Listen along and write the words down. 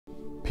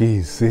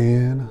Peace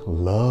in,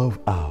 love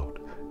out,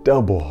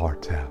 double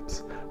heart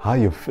taps. How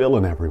you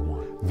feeling,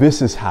 everyone?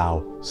 This is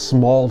how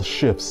small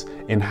shifts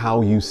in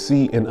how you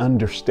see and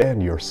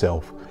understand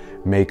yourself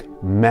make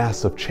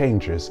massive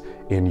changes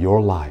in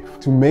your life.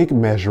 To make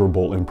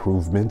measurable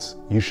improvements,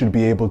 you should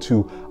be able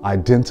to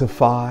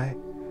identify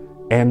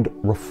and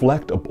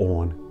reflect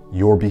upon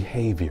your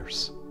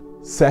behaviors.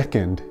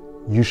 Second,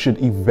 you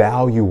should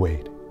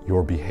evaluate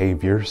your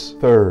behaviors.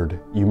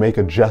 Third, you make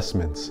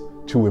adjustments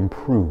to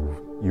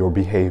improve your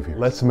behavior.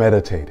 Let's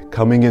meditate.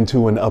 Coming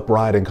into an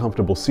upright and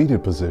comfortable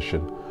seated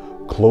position,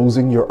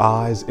 closing your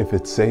eyes if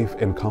it's safe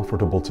and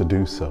comfortable to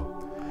do so.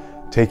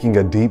 Taking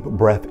a deep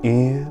breath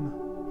in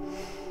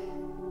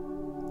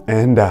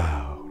and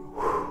out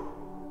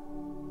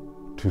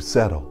to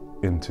settle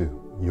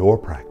into your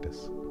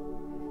practice.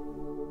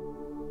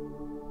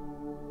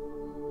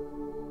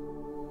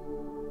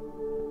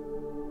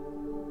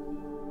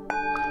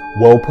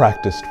 Well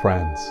practiced,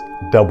 friends.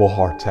 Double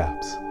heart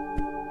taps.